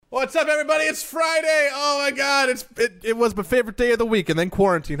What's up, everybody? It's Friday. Oh my God, it was my favorite day of the week, and then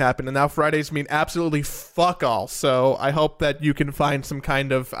quarantine happened, and now Fridays mean absolutely fuck all. So I hope that you can find some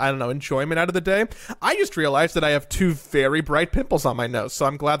kind of, I don't know, enjoyment out of the day. I just realized that I have two very bright pimples on my nose, so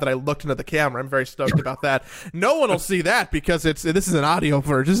I'm glad that I looked into the camera. I'm very stoked about that. No one will see that because this is an audio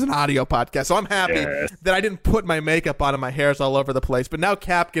version, this is an audio podcast. So I'm happy that I didn't put my makeup on and my hair's all over the place. But now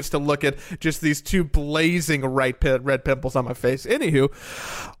Cap gets to look at just these two blazing red pimples on my face. Anywho,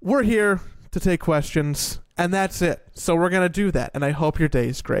 we're here to take questions, and that's it. So we're going to do that, and I hope your day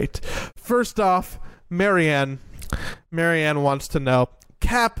is great. First off, Marianne wants to know,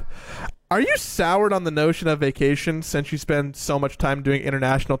 Cap, are you soured on the notion of vacation since you spend so much time doing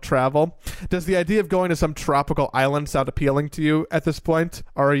international travel? Does the idea of going to some tropical island sound appealing to you at this point,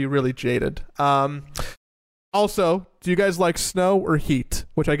 or are you really jaded? Also, do you guys like snow or heat?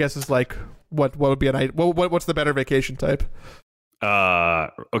 Which I guess is like, what would be what's the better vacation type?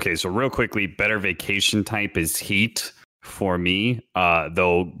 Okay, so real quickly, better vacation type is heat for me.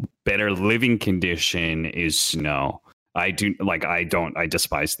 Though better living condition is snow. I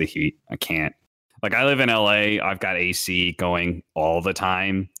despise the heat. I can't. Like, I live in LA. I've got AC going all the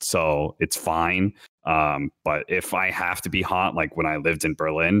time, so it's fine. But if I have to be hot, like when I lived in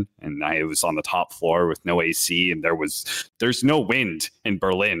Berlin and I was on the top floor with no AC and there's no wind in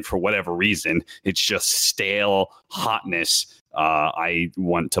Berlin for whatever reason, it's just stale hotness. I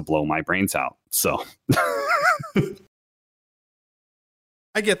want to blow my brains out. So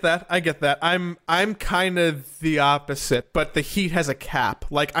I get that. I'm kind of the opposite, but the heat has a cap.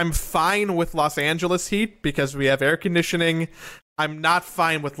 Like, I'm fine with Los Angeles heat because we have air conditioning. I'm not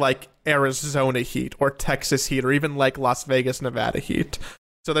fine with like Arizona heat or Texas heat or even like Las Vegas, Nevada heat.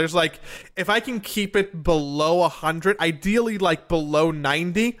 So there's like, if I can keep it below 100, ideally like below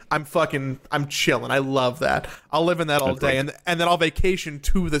 90, I'm chilling. I love that. I'll live in that all day. And then I'll vacation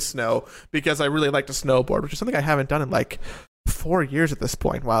to the snow because I really like to snowboard, which is something I haven't done in like 4 years at this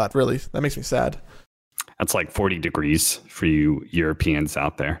point. Wow, that makes me sad. That's like 40 degrees for you Europeans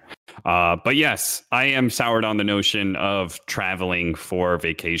out there. But yes, I am soured on the notion of traveling for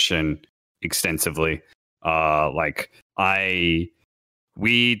vacation extensively.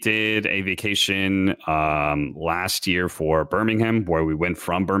 We did a vacation last year for Birmingham, where we went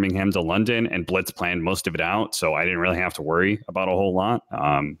from Birmingham to London, and Blitz planned most of it out, so I didn't really have to worry about a whole lot.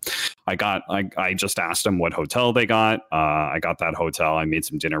 I just asked them what hotel they got. I got that hotel. I made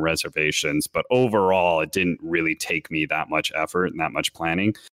some dinner reservations, but overall, it didn't really take me that much effort and that much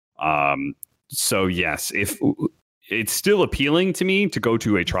planning. So yes, if it's still appealing to me to go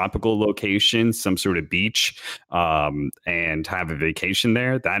to a tropical location, some sort of beach, and have a vacation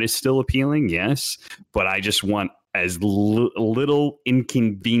there. That is still appealing, yes. But I just want as little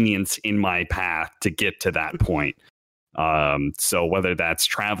inconvenience in my path to get to that point. So whether that's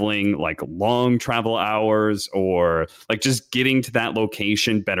traveling like long travel hours or like just getting to that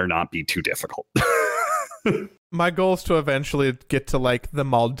location better not be too difficult. My goal is to eventually get to like the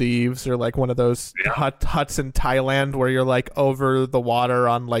Maldives or like one of those huts in Thailand where you're like over the water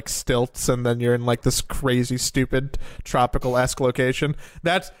on like stilts and then you're in like this crazy stupid tropical-esque location.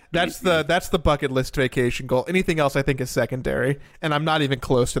 That's the bucket list vacation goal. Anything else I think is secondary, and I'm not even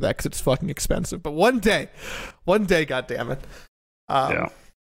close to that because it's fucking expensive. But one day, goddammit.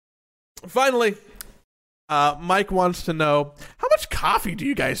 Finally, Mike wants to know, how much coffee do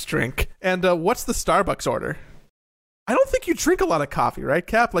you guys drink? And what's the Starbucks order? I don't think you drink a lot of coffee, right,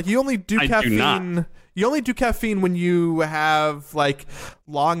 Cap? Like, you only do caffeine. You only do caffeine when you have like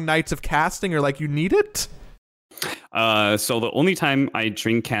long nights of casting or like you need it. So the only time I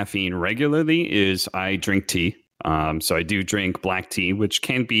drink caffeine regularly is I drink tea. So I do drink black tea, which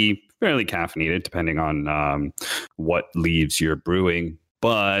can be fairly caffeinated depending on what leaves you're brewing.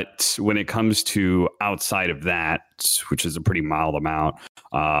 But when it comes to outside of that, which is a pretty mild amount,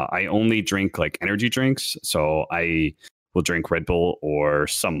 I only drink like energy drinks. So I will drink Red Bull or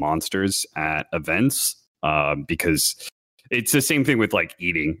some Monsters at events because it's the same thing with like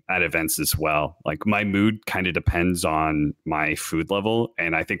eating at events as well. Like, my mood kind of depends on my food level.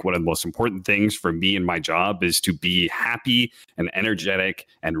 And I think one of the most important things for me in my job is to be happy and energetic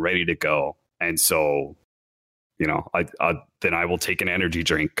and ready to go. And so, you know, then I will take an energy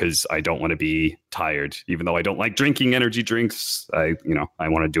drink because I don't want to be tired. Even though I don't like drinking energy drinks, I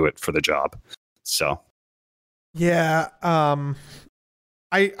want to do it for the job. So, yeah,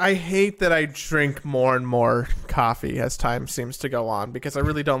 I hate that I drink more and more coffee as time seems to go on because I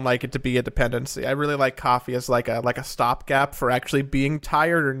really don't like it to be a dependency. I really like coffee as like a stopgap for actually being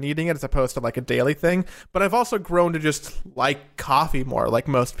tired or needing it as opposed to like a daily thing. But I've also grown to just like coffee more, like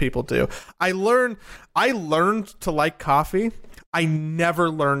most people do. I learned to like coffee I never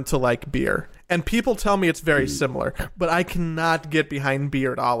learned to like beer. And people tell me it's very similar, but I cannot get behind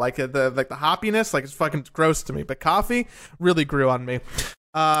beer at all. Like the hoppiness, like it's fucking gross to me. But coffee really grew on me.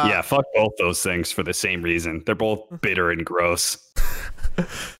 Yeah, fuck both those things for the same reason. They're both bitter and gross.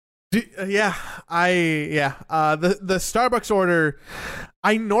 The Starbucks order,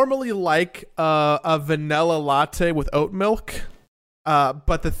 I normally like a vanilla latte with oat milk.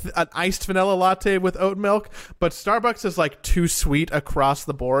 But an iced vanilla latte with oat milk, but Starbucks is like too sweet across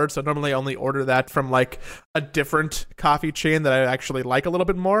the board, so normally I only order that from like a different coffee chain that I actually like a little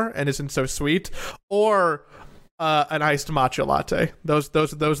bit more and isn't so sweet, or an iced matcha latte. Those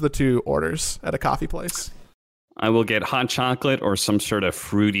are the two orders at a coffee place. I will get hot chocolate or some sort of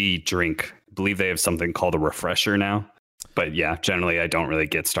fruity drink. I believe they have something called a refresher now, but yeah, generally I don't really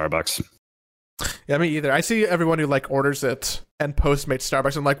get Starbucks. Yeah, me either. I see everyone who like orders it and Postmates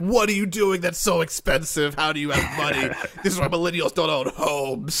Starbucks. I'm like, what are you doing? That's so expensive. How do you have money? This is why millennials don't own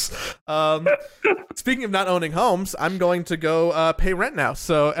homes. Speaking of not owning homes, I'm going to go pay rent now.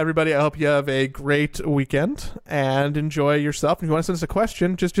 So everybody, I hope you have a great weekend and enjoy yourself. If you want to send us a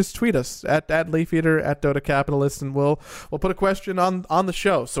question, just tweet us at Leafeater, at Dota Capitalist, and we'll put a question on the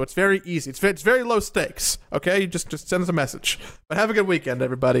show. So it's very easy. It's very low stakes. Okay, you just send us a message. But have a good weekend,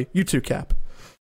 everybody. You too, Cap.